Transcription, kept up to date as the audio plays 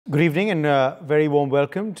Good evening and very warm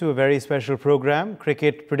welcome to a very special program,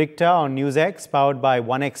 Cricket Predictor on NewsX, powered by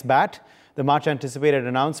 1x Bat. The much anticipated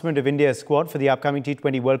announcement of India's squad for the upcoming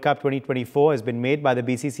T20 World Cup 2024 has been made by the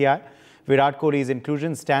BCCI. Virat Kohli's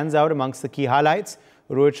inclusion stands out amongst the key highlights.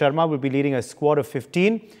 Rohit Sharma will be leading a squad of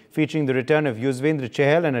 15, featuring the return of Yuzvendra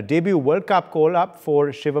Chahal and a debut World Cup call-up for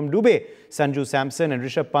Shivam Dube. Sanju Samson and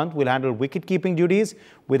Rishabh Pant will handle wicket-keeping duties,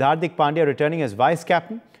 with Hardik Pandya returning as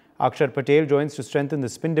vice-captain. Akshar Patel joins to strengthen the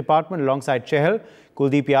spin department alongside Chahal.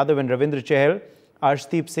 Kuldeep Yadav and Ravindra Chahal,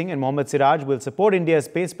 Arshdeep Singh and Mohammad Siraj will support India's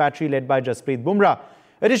pace battery led by Jasprit Bumrah.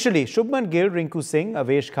 Additionally, Shubman Gill, Rinku Singh,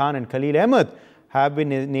 Avesh Khan and Khalil Ahmed have been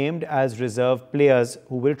named as reserve players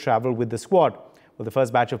who will travel with the squad. Well, the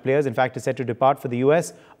first batch of players, in fact, is set to depart for the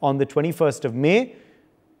US on the 21st of May.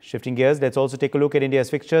 Shifting gears, let's also take a look at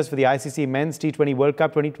India's fixtures for the ICC Men's T20 World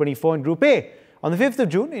Cup 2024 in Group A. On the 5th of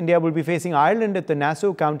June, India will be facing Ireland at the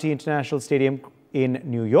Nassau County International Stadium in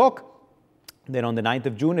New York. Then on the 9th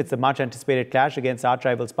of June, it's the much anticipated clash against arch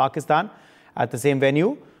rivals Pakistan at the same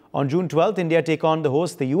venue. On June 12th, India take on the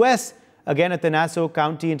host, the US, again at the Nassau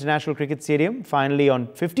County International Cricket Stadium. Finally, on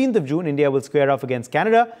 15th of June, India will square off against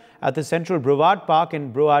Canada at the Central Brevard Park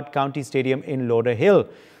and Brevard County Stadium in Lauderhill.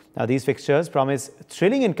 Now, these fixtures promise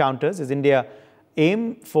thrilling encounters as India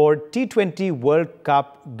aim for T20 World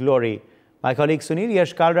Cup glory. My colleague Sunil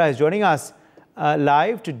Yashkalra is joining us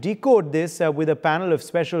live to decode this with a panel of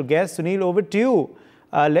special guests. Sunil, over to you.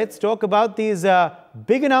 Let's talk about these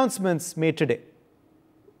big announcements made today.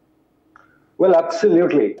 Well,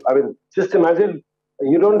 absolutely. I mean, just imagine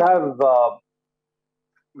you don't have KL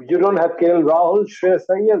Rahul, Shreyas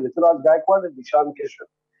Iyer, Ruturaj Gaikwad, and Ishan Kishan.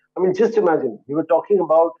 I mean, just imagine you were talking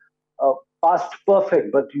about past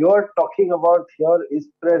perfect, but you're talking about here is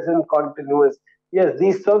present continuous. Yes,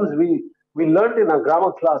 these terms we learned in our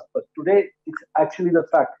grammar class, but today it's actually the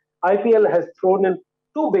fact. IPL has thrown in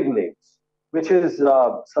two big names, which is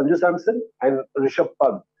Sanju Samson and Rishabh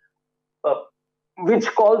Pant, which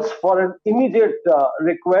calls for an immediate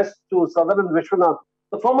request to Sutherland Vishwanath,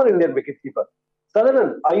 the former Indian wicketkeeper.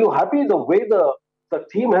 Sutherland, are you happy the way the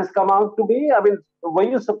team has come out to be? I mean, were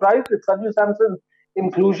you surprised with Sanju Samson's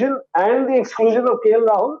inclusion and the exclusion of KL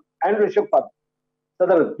Rahul and Rishabh Pant?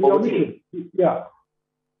 Sutherland, yeah.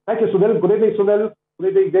 Thank you, Sunil. Good evening, Sunil. Good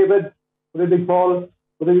evening, David. Good evening, Paul.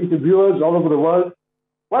 Good evening to viewers all over the world.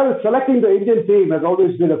 Well, selecting the Indian team has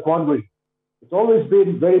always been a quandary. It's always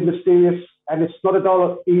been very mysterious, and it's not at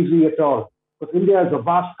all easy at all, because India is a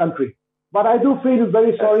vast country. But I do feel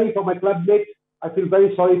very sorry for my club mate. I feel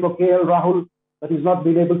very sorry for KL Rahul that he's not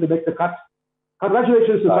been able to make the cut.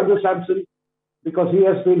 Congratulations to Sanju Samson, because he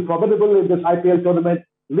has been formidable in this IPL tournament,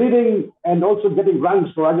 leading and also getting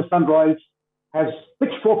runs for Rajasthan Royals, has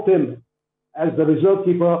pitchforked him as the reserve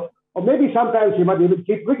keeper, or maybe sometimes he might even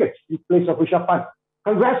keep wickets in place of Rishabh Pant.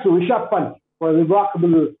 Congrats to Rishabh Pant for a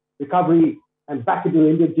remarkable recovery and back into the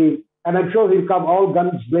Indian team. And I'm sure he'll come all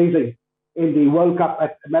guns blazing in the World Cup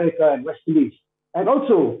at America and West Indies. And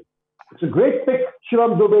also, it's a great pick.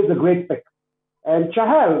 Shivam Dube is a great pick. And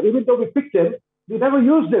Chahal, even though we picked him, we never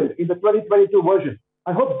used him in the 2022 version.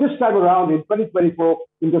 I hope this time around in 2024,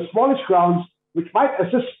 in the smallish grounds, which might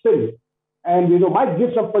assist spin, and might give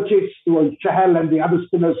some purchase to Chahal and the other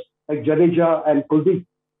spinners like Jadeja and Kuldeep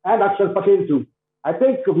and Akshar Patel too. I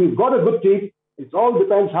think we've got a good team. It all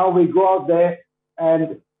depends how we go out there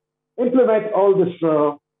and implement all this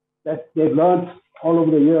that they've learned all over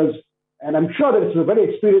the years. And I'm sure that it's a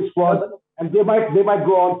very experienced squad, and they might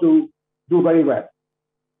go on to do very well.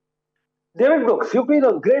 David Brooks, you've been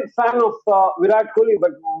a great fan of Virat Kohli,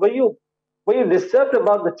 but were you disturbed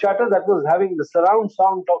about the chatter that was having the surround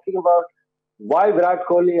sound talking about why Virat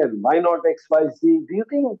Kohli and why not XYZ? Do you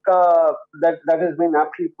think that has been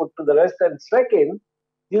aptly put to the rest? And second,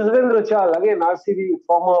 Yuzvendra Chahal, again, RCB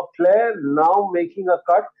former player, now making a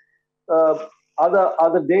cut.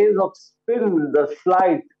 Are the days of spin, the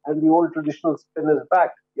slide, and the old traditional spin is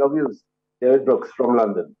back? Your views, David Brooks from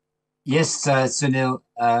London. Yes, Sunil.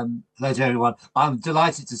 Hello to everyone. I'm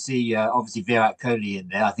delighted to see, obviously, Virat Kohli in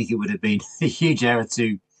there. I think it would have been a huge error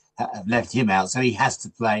to have left him out, so he has to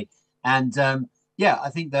play. And I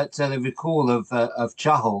think that the recall of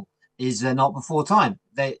Chahal is not before time.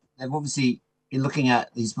 They've obviously been looking at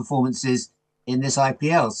his performances in this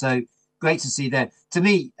IPL, so great to see that. To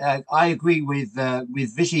me, I agree with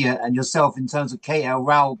Vishy and yourself in terms of KL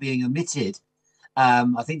Rahul being omitted.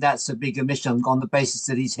 I think that's a big omission on the basis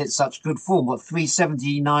that he's hit such good form.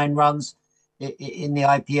 379 runs in the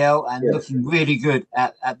IPL and looking really good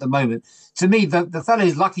at the moment. To me, the fellow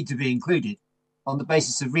who's lucky to be included on the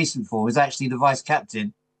basis of recent form is actually the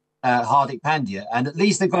vice-captain, Hardik Pandya. And at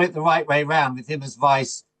least they got it the right way round with him as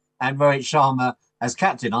vice and Rohit Sharma as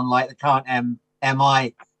captain, unlike the current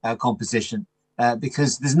MI composition,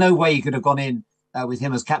 because there's no way he could have gone in with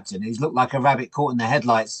him as captain. He's looked like a rabbit caught in the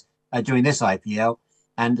headlights during this IPL,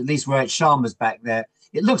 and at least Rohit Sharma's back there.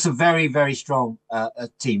 It looks a very, very strong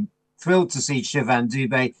team. Thrilled to see Shivam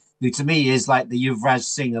Dube, who to me is like the Yuvraj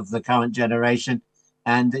Singh of the current generation.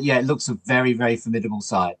 And yeah, it looks a very, very formidable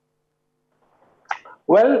side.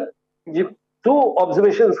 Well, two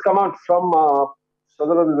observations come out from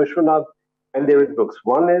Sutherland Vishwanath and David Brooks.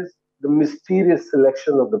 One is the mysterious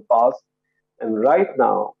selection of the past. And right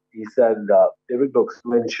now, he said, David Brooks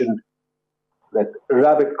mentioned that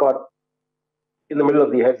rabbit caught in the middle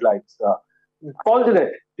of the headlights. Paul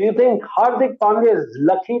Gillett, do you think Hardik Pandya is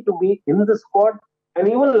lucky to be in the squad and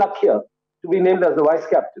even luckier to be named as the vice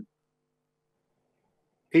captain?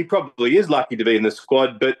 He probably is lucky to be in the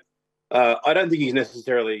squad, but I don't think he's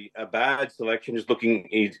necessarily a bad selection. Just looking,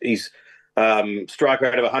 he's strike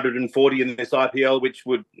rate of 140 in this IPL, which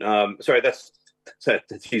would that's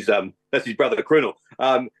his brother Krunal.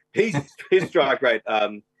 His strike rate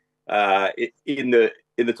in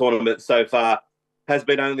the tournament so far has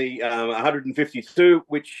been only 152,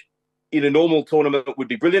 which in a normal tournament would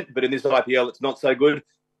be brilliant, but in this IPL it's not so good.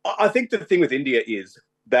 I think the thing with India is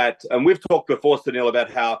that, and we've talked before, Sunil,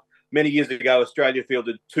 about how many years ago Australia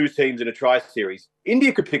fielded 2 teams in a tri-series.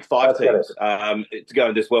 India could pick 5 teams to go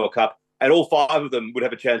in this World Cup, and all 5 of them would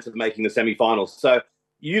have a chance of making the semi-finals. So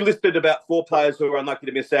you listed about 4 players who are unlucky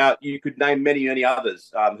to miss out. You could name many, many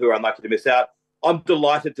others who are unlucky to miss out. I'm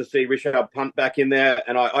delighted to see Rishabh Pant back in there,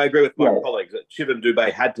 and I agree with my colleagues that Shivam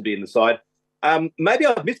Dube had to be in the side. Maybe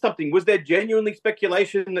I've missed something. Was there genuinely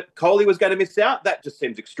speculation that Kohli was going to miss out? That just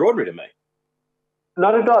seems extraordinary to me.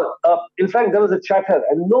 Not at all. In fact, there was a chatter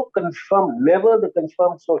and never the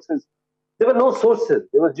confirmed sources. There were no sources.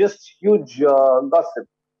 There was just huge gossip,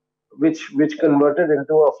 which converted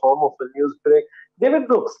into a form of a news break. David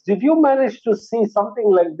Brooks, did you manage to see something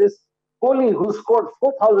like this? Kohli, who scored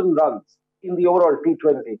 4,000 runs in the overall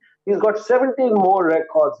T20, he's got 17 more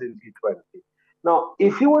records in T20. Now,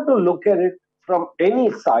 if you were to look at it from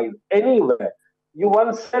any side, anywhere, you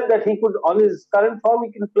once said that he could, on his current form,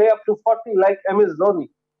 he can play up to 40 like MS Dhoni.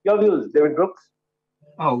 Your views, David Brooks?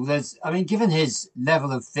 Oh, given his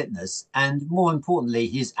level of fitness and more importantly,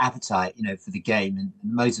 his appetite, for the game and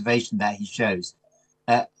motivation that he shows.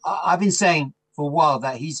 I've been saying for a while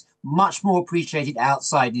that he's much more appreciated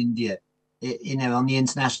outside India, on the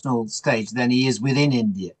international stage than he is within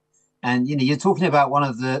India. And, you're talking about one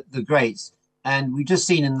of the greats. And we've just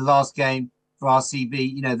seen in the last game for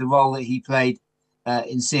RCB, the role that he played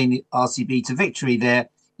in seeing RCB to victory there.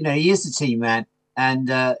 He is the team man,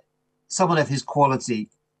 and someone of his quality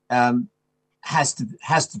has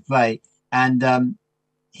to play. And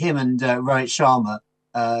him and Rohit Sharma,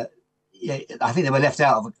 I think they were left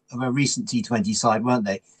out of a recent T20 side, weren't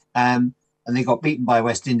they? And they got beaten by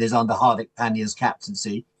West Indies under Hardik Pandya's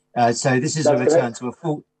captaincy. So this is a return to a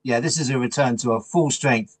full. Yeah, this is a return to a full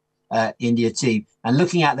strength India team. And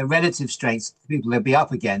looking at the relative strengths of the people they'll be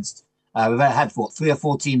up against, we've had 3 or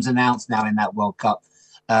 4 teams announced now in that World Cup.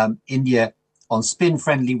 India on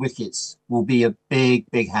spin-friendly wickets will be a big,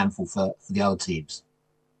 big handful for the other teams.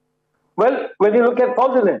 Well, when you look at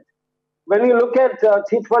Paul, when you look at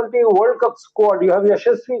T20 World Cup squad, you have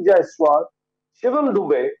Yashasvi Jaiswal, Shivam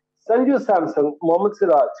Dube, Sanju Samson, Mohammad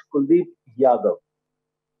Siraj, Kuldeep Yadav.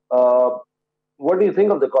 What do you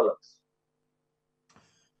think of the call-ups?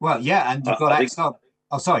 Well, yeah, and you've got Axel.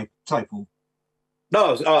 Oh, sorry, Paul.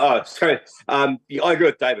 No, sorry. I agree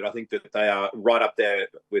with David. I think that they are right up there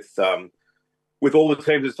with all the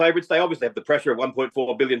teams as favourites. They obviously have the pressure of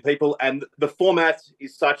 1.4 billion people, and the format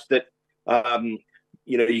is such that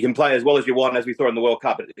you can play as well as you want, as we saw in the World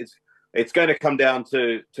Cup. It's going to come down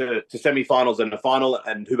to semi-finals and a final,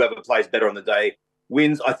 and whoever plays better on the day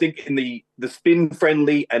wins. I think in the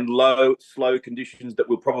spin-friendly and slow conditions that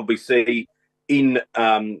we'll probably see in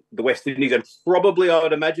the West Indies, and probably, I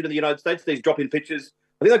would imagine, in the United States, these drop-in pitches.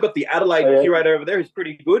 I think they've got the Adelaide curator over there who's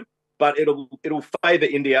pretty good, but it'll favour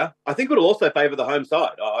India. I think it'll also favour the home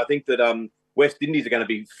side. I think that West Indies are going to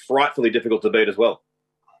be frightfully difficult to beat as well.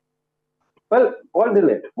 Well,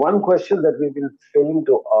 one question that we've been failing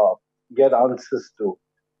to get answers to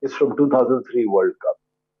is from 2003 World Cup.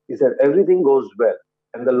 He said everything goes well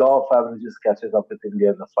and the law of averages catches up with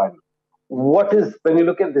India in the final. When you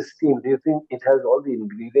look at this team, do you think it has all the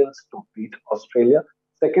ingredients to beat Australia?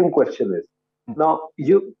 Second question is, now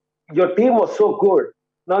your team was so good.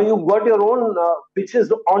 Now you got your own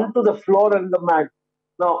pitches onto the floor and the mat.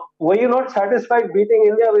 Now, were you not satisfied beating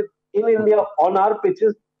India in India on our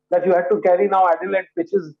pitches that you had to carry now Adelaide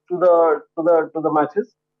pitches to the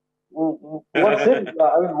matches? What's it?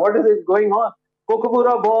 What is it going on?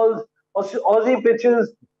 Kokobura balls, Aussie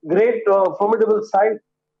pitches, great, formidable side.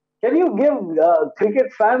 Can you give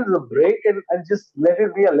cricket fans a break and just let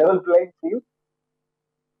it be a level playing field?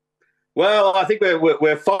 Well, I think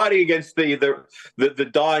we're fighting against the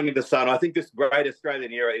dying of the sun. I think this great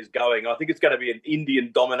Australian era is going. I think it's going to be an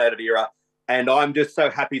Indian-dominated era, and I'm just so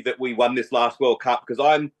happy that we won this last World Cup because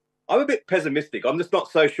I'm a bit pessimistic. I'm just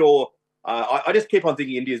not so sure. I just keep on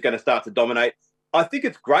thinking India's going to start to dominate. I think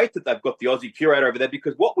it's great that they've got the Aussie curator over there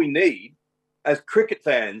because what we need as cricket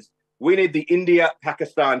fans, we need the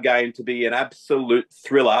India-Pakistan game to be an absolute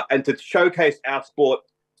thriller and to showcase our sport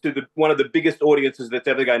to one of the biggest audiences that's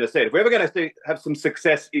ever going to see it. If we're ever going to have some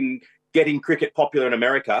success in getting cricket popular in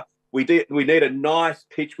America, we need a nice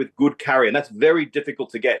pitch with good carry, and that's very difficult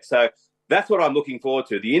to get. So that's what I'm looking forward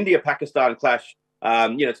to. The India-Pakistan clash,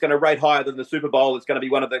 it's going to rate higher than the Super Bowl. It's going to be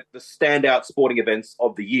one of the standout sporting events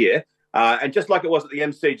of the year. And just like it was at the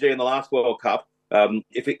MCG in the last World Cup,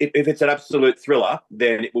 if it's an absolute thriller,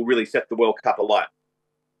 then it will really set the World Cup alight.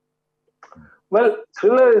 Well,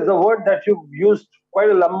 thriller is a word that you've used quite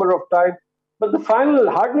a number of times, but the final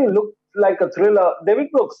hardly looked like a thriller. David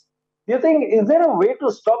Brooks, do you think, is there a way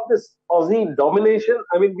to stop this Aussie domination?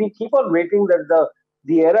 I mean, we keep on waiting that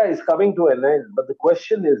the era is coming to an end, but the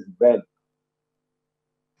question is when?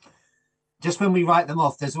 Just when we write them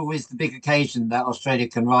off, there's always the big occasion that Australia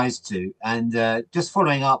can rise to. And just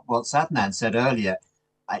following up what Satnan said earlier,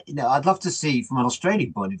 I'd love to see, from an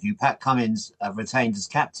Australian point of view, Pat Cummins retained as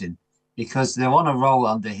captain because they're on a roll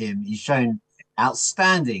under him. He's shown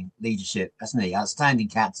outstanding leadership, hasn't he? Outstanding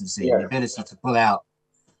captaincy and the ability to pull out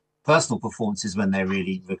personal performances when they're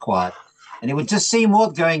really required. And it would just seem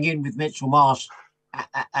odd going in with Mitchell Marsh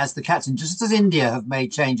as the captain, just as India have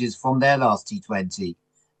made changes from their last T20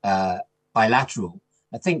 bilateral.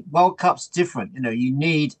 I think World Cup's different. You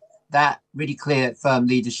need that really clear, firm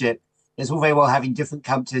leadership. It's all very well having different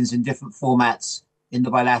captains in different formats in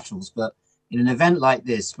the bilaterals, but in an event like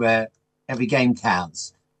this where every game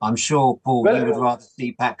counts, I'm sure, Paul, you would rather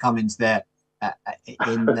see Pat Cummins there as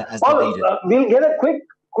the leader. We'll get a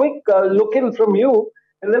quick look in from you,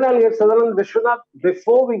 and then I'll get Sutherland Vishwanath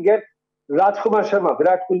before we get Rajkumar Sharma,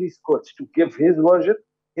 Virat Kohli's coach, to give his version,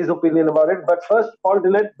 his opinion about it. But first, Paul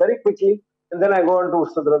Dillett, very quickly, and then I go on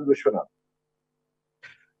to Sutherland Vishwanath.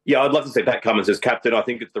 Yeah, I'd love to see Pat Cummins as captain. I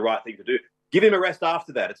think it's the right thing to do. Give him a rest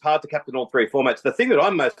after that. It's hard to captain all three formats. The thing that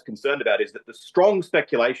I'm most concerned about is that the strong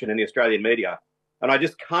speculation in the Australian media, and I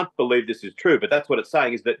just can't believe this is true, but that's what it's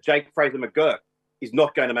saying, is that Jake Fraser-McGurk is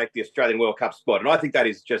not going to make the Australian World Cup squad. And I think that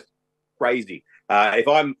is just crazy. If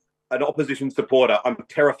I'm an opposition supporter, I'm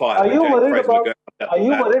terrified. Are you worried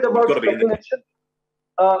about speculation?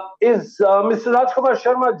 Is Mr. Rajkumar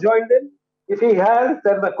Sharma joined in? If he has,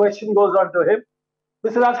 then the question goes on to him.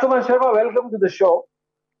 Mr. Rajkumar Sharma, welcome to the show.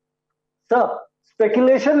 Sir,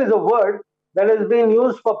 speculation is a word that has been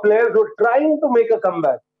used for players who are trying to make a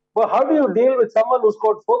comeback. But how do you deal with someone who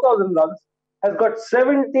scored 4,000 runs, has got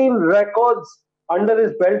 17 records under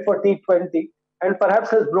his belt for T20, and perhaps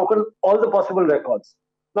has broken all the possible records?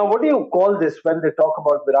 Now, what do you call this when they talk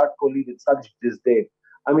about Virat Kohli with such disdain?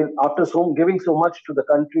 I mean, after giving so much to the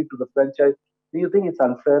country, to the franchise, do you think it's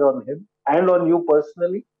unfair on him and on you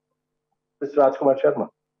personally, Mr. Rajkumar Sharma?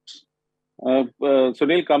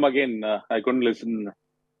 Sunil, come again. I couldn't listen.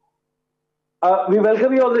 We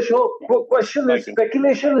welcome you on the show. Question is,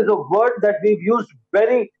 speculation is a word that we've used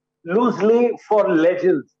very loosely for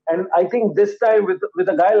legends. And I think this time with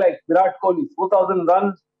a guy like Virat Kohli, 4,000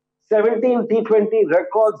 runs, 17 T20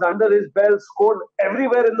 records under his belt, scored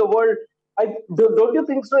everywhere in the world. Don't you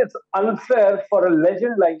think so? It's unfair for a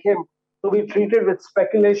legend like him to be treated with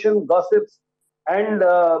speculation, gossips, and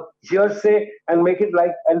hearsay, and make it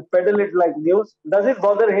and peddle it like news. Does it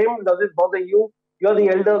bother him? Does it bother you? You're the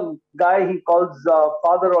elder guy he calls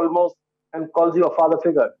father almost, and calls you a father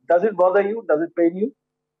figure. Does it bother you? Does it pain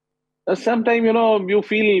you? Sometimes, you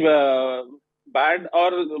feel bad,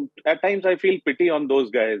 or at times I feel pity on those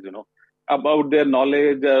guys, about their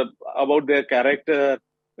knowledge, about their character.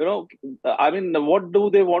 I mean, what do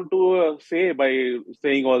they want to say by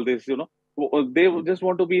saying all this? They just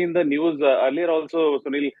want to be in the news. Earlier also,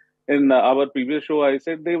 Sunil, in our previous show, I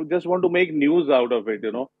said they just want to make news out of it,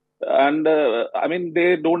 And I mean,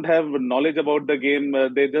 they don't have knowledge about the game.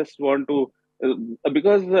 They just want to,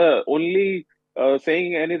 because only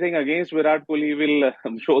saying anything against Virat Kohli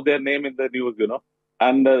will show their name in the news,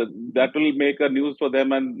 and that will make a news for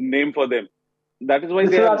them and name for them. That is why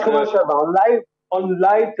Mr. Rajkumar Sharma, on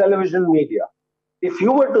live television media, if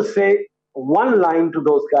you were to say one line to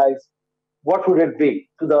those guys, what would it be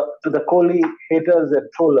to the Kohli haters and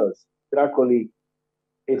trollers, Virat Kohli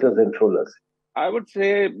haters and trollers? I would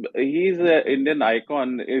say he's an Indian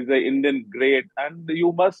icon, is an Indian great, and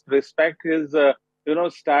you must respect his,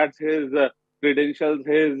 stats, his credentials,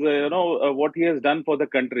 his, what he has done for the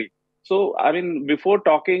country. So, I mean, before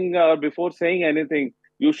talking, before saying anything,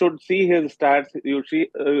 you should see his stats. You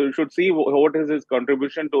should see what is his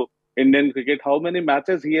contribution to Indian cricket. How many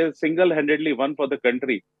matches he has single-handedly won for the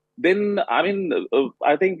country. Then, I mean,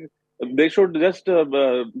 I think they should just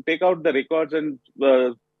take out the records and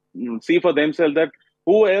see for themselves that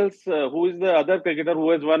who is the other cricketer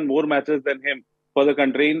who has won more matches than him for the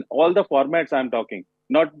country in all the formats I'm talking,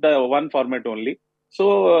 not the one format only.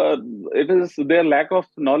 So it is their lack of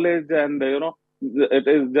knowledge, and it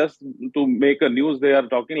is just to make a news they are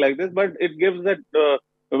talking like this, but it gives that.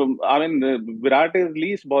 Virat is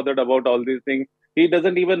least bothered about all these things. He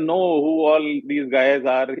doesn't even know who all these guys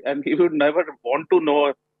are, and he would never want to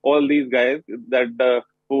know all these guys that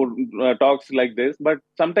who talks like this. But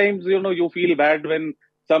sometimes, you feel bad when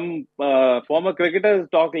some former cricketers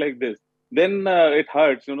talk like this. Then it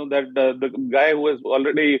hurts, that the guy who has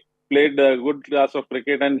already played a good class of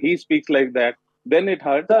cricket and he speaks like that. Then it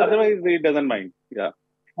hurts. Sir, Otherwise, he doesn't mind. Yeah.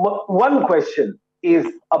 one question is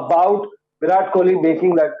about Virat Kohli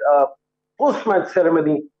making that post-match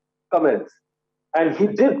ceremony comments, and he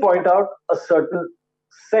did point out a certain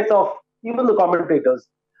set of even the commentators,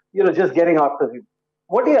 just getting after him.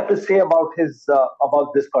 What do you have to say about his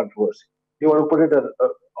about this controversy? Do you want to put it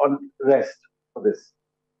on rest for this?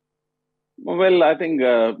 Well, I think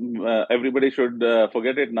everybody should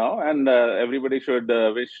forget it now, and everybody should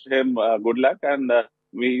wish him good luck. And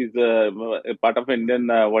he's a part of Indian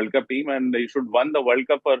World Cup team, and he should won the World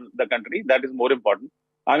Cup for the country. That is more important.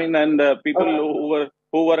 I mean, and people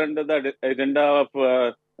who were under the agenda of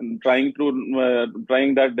trying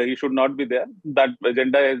that he should not be there. That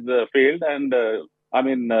agenda has failed, and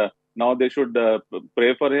now they should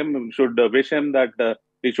pray for him. Should wish him that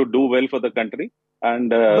he should do well for the country.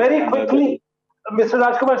 And Very quickly, Mr.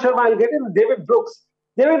 Rajkumar Sharma, I'll get in David Brooks.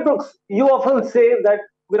 David Brooks, you often say that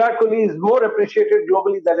Virat Kohli is more appreciated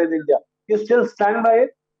globally than in India. You still stand by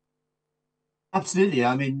it? Absolutely.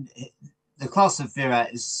 I mean, the class of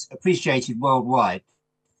Virat is appreciated worldwide.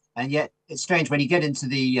 And yet it's strange when you get into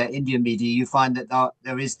the Indian media, you find that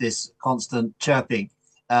there is this constant chirping.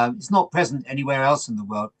 It's not present anywhere else in the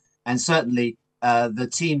world. And certainly the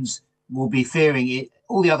teams will be fearing it.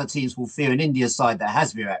 All the other teams will fear an India side that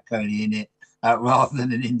has Virat Kohli in it rather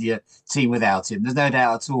than an India team without him. There's no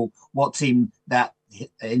doubt at all what team that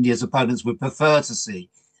India's opponents would prefer to see.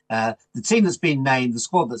 The team that's been named, the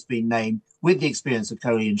squad that's been named, with the experience of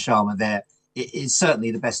Kohli and Sharma there, it is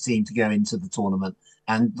certainly the best team to go into the tournament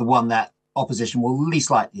and the one that opposition will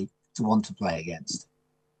least likely to want to play against.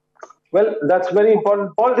 Well, that's very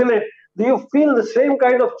important. Paul Dillett, do you feel the same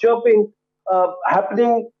kind of chirping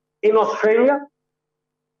happening in Australia?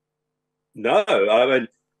 No, I mean,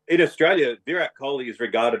 in Australia, Virat Kohli is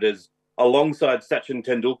regarded as, alongside Sachin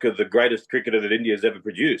Tendulkar, the greatest cricketer that India has ever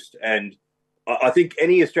produced. And I think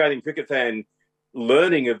any Australian cricket fan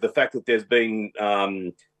learning of the fact that there's been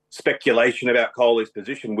speculation about Kohli's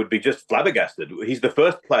position would be just flabbergasted. He's the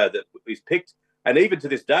first player that is picked. And even to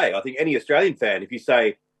this day, I think any Australian fan, if you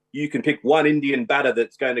say you can pick one Indian batter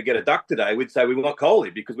that's going to get a duck today, we'd say we want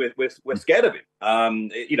Kohli because we're scared of him.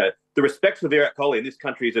 The respect for Virat Kohli in this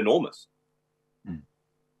country is enormous.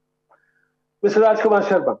 Mr. Rajkumar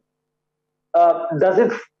Sharma, does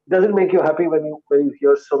it make you happy when you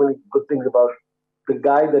hear so many good things about the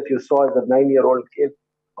guy that you saw as a 9-year-old kid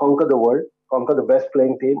conquer the world, conquer the best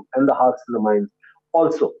playing team and the hearts and the minds?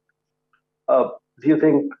 Also, do you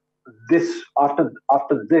think this after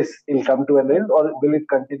this will come to an end, or will it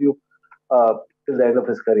continue till the end of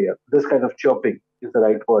his career? This kind of chirping is the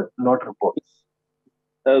right word, not reports.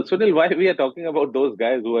 Sunil, why we are talking about those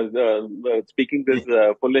guys who are speaking this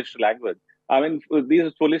foolish language? I mean,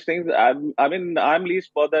 these foolish things. I'm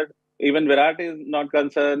least bothered. Even Virat is not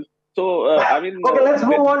concerned. So okay, let's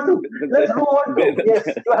move on to. Yes,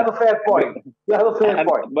 you have a fair point. But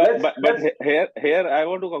here I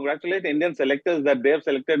want to congratulate Indian selectors that they have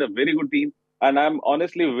selected a very good team, and I'm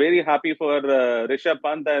honestly very happy for Rishabh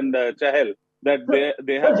Pant and Chahal that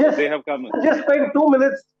they have come. Just spend 2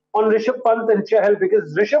 minutes on Rishabh Pant and Chahal,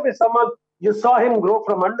 because Rishabh is someone you saw him grow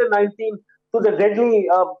from under 19 to the deadly,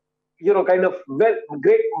 kind of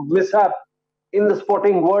great mishap in the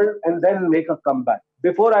sporting world, and then make a comeback.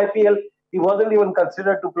 Before IPL, he wasn't even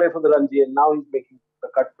considered to play for the Ranji, and now he's making the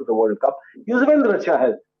cut to the World Cup. Yuzvendra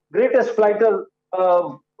Chahal, greatest flighter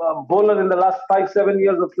bowler in the last 5-7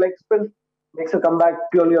 years of leg spin, makes a comeback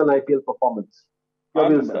purely on IPL performance.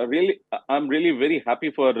 I'm really very happy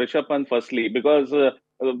for Rishabh Pant firstly, because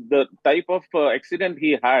the type of accident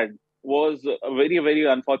he had was very, very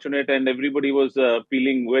unfortunate, and everybody was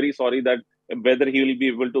feeling very sorry that whether he will be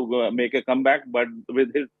able to make a comeback. But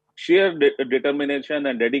with his sheer determination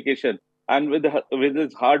and dedication, and with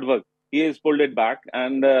his hard work, he has pulled it back.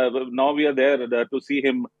 And now we are there to see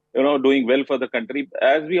him, doing well for the country.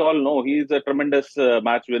 As we all know, he is a tremendous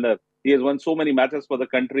match winner. He has won so many matches for the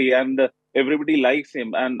country, and everybody likes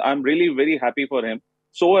him. And I'm really very happy for him.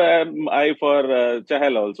 So am I for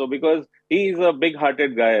Chahal also, because he's a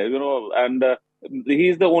big-hearted guy, and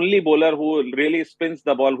he's the only bowler who really spins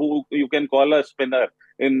the ball, who you can call a spinner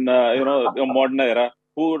in the modern era,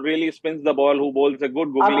 who really spins the ball, who bowls a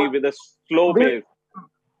good googly with a slow pace.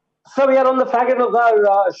 So we are on the fag end of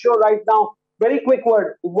our show right now. Very quick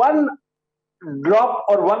word. One drop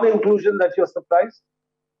or one inclusion that you're surprised?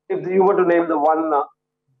 If you were to name the one.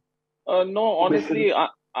 No, honestly,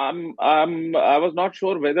 I was not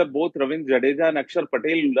sure whether both Ravindra Jadeja and Akshar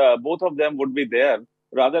Patel, both of them would be there.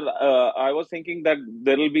 Rather, I was thinking that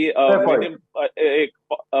there will be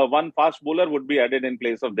one fast bowler would be added in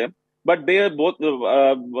place of them. But they are both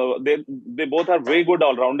they both are very good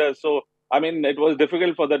all rounders. So I mean, it was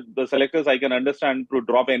difficult for the selectors, I can understand, to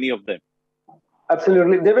drop any of them.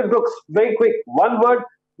 Absolutely, David Brooks. Very quick, one word.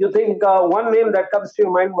 You think one name that comes to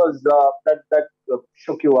your mind was that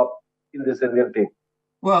shook you up in this Indian team?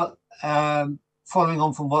 Well, following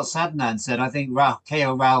on from what Sadnan said, I think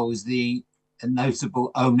KL Rahul was a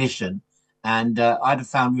notable omission, and I'd have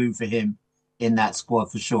found room for him in that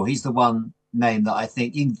squad for sure. He's the one name that I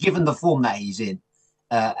think, given the form that he's in,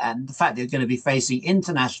 and the fact they're going to be facing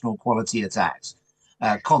international quality attacks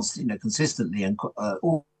consistently and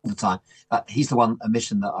all the time, he's the one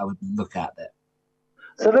omission that I would look at there.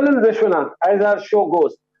 Sutherland Vishwanath, as our show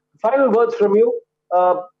goes, final words from you.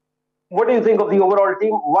 What do you think of the overall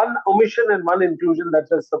team? One omission and one inclusion that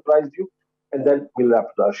has surprised you, and then we'll wrap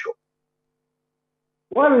up our show.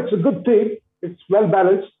 Well, it's a good team. It's well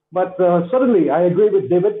balanced, but certainly I agree with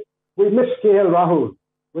David. We miss KL Rahul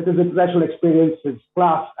with his international experience, his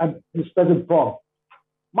class, and his present form.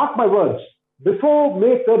 Mark my words, before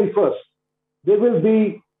May 31st, there will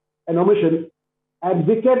be an omission, and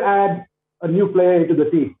we can add a new player into the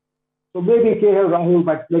team. So maybe KL Rahul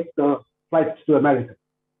might make the flights to America.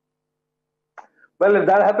 Well, if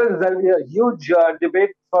that happens, there will be a huge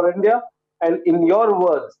debate for India. And in your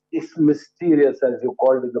words, it's mysterious, as you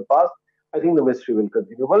called in the past. I think the mystery will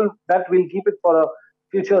continue. Well, that we'll keep it for a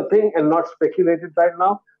future thing and not speculate it right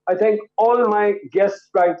now. I thank all my guests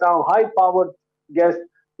right now, high-powered guests,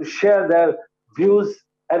 to share their views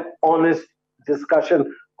and honest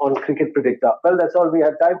discussion on Cricket Predictor. Well, that's all we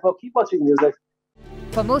have time for. Keep watching NewsX.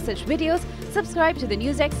 For more such videos, subscribe to the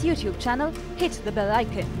NewsX YouTube channel, hit the bell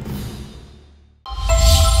icon.